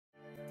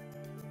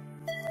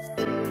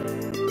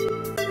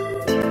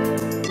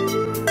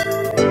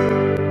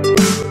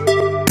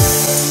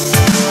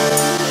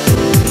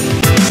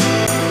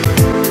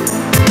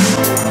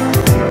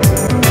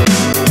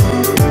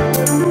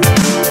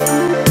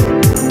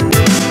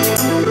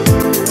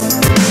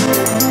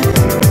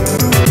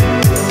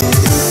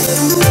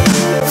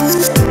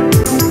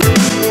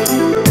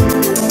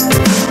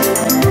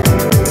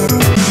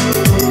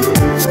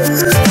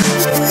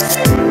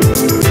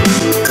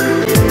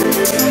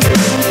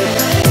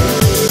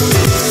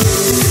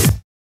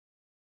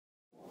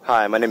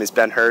Hi, my name is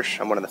Ben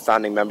Hirsch. I'm one of the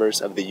founding members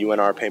of the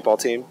UNR Paintball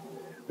team.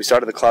 We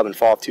started the club in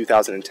fall of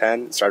 2010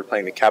 and started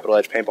playing the Capital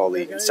Edge Paintball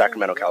League in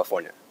Sacramento,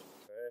 California.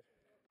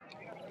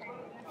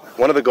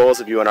 One of the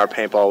goals of UNR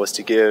Paintball was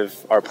to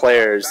give our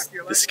players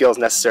the skills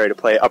necessary to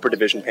play upper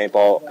division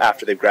paintball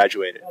after they've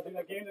graduated.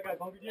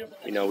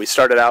 You know, we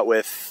started out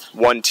with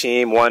one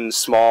team, one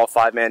small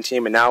 5-man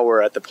team, and now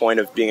we're at the point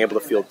of being able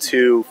to field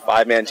 2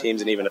 5-man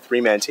teams and even a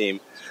 3-man team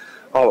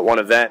all at one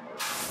event.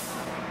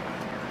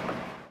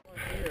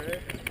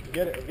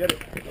 Get it.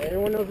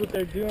 Everyone knows what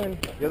they're doing.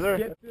 Yes,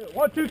 sir.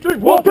 1, 2, 3,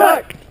 walk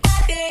back! I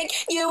think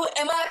you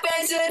and my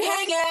friends should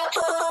hang out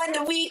on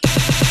the weekend.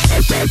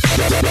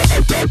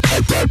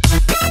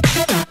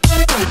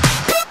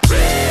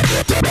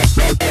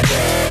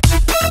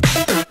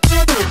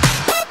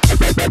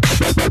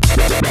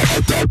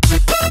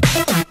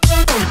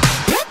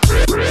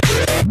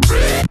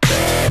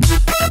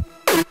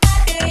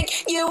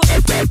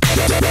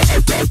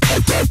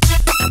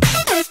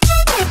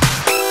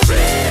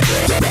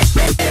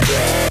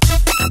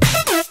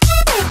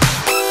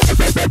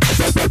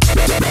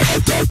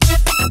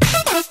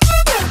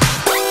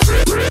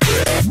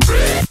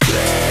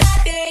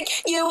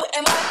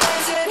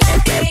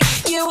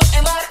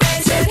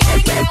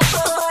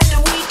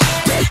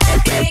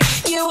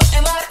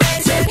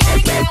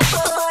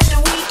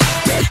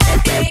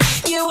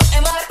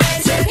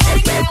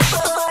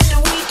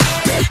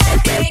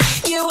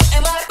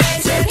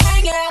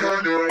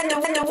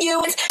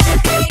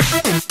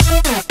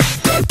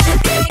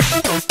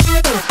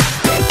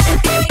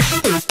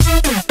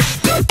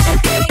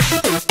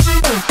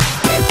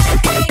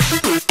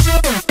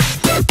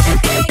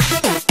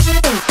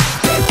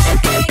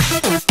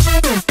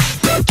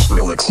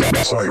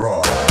 Sorry,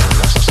 wrong.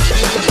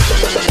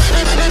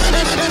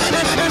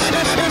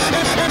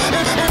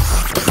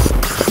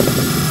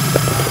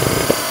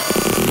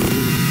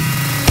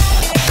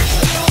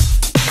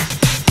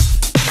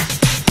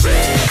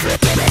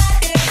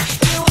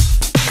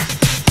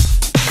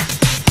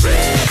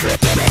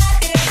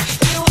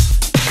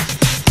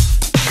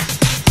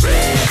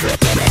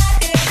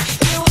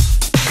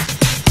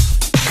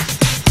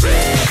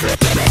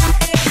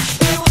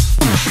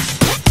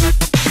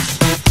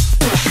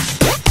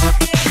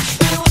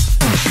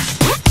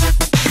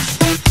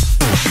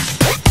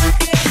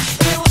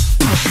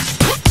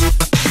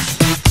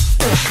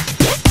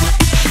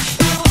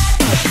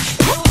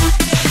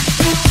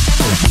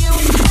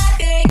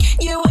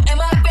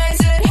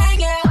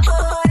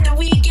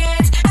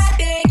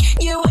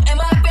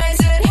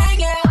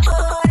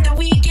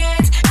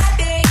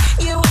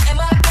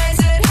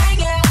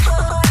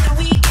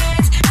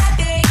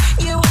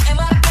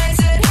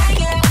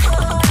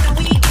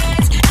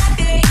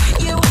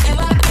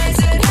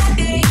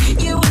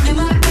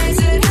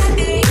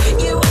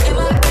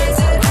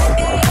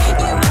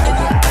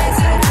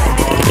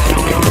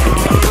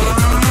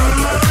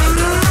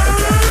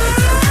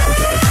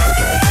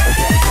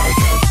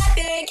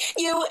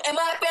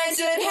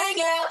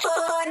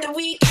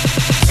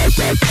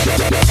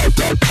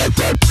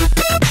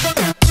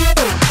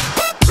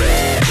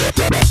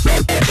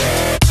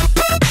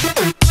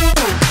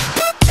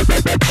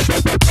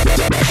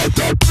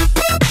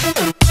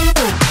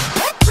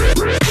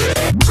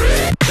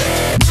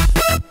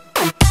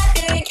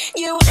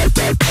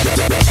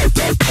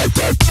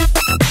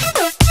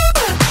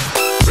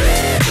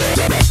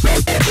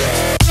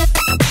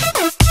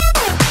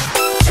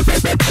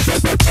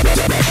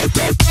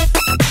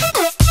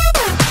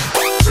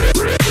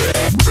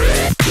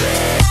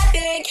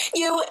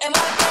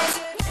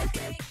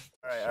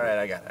 Alright,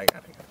 I got it.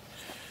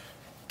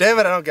 Damn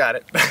it, I don't got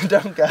it.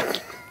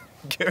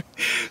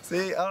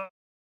 See?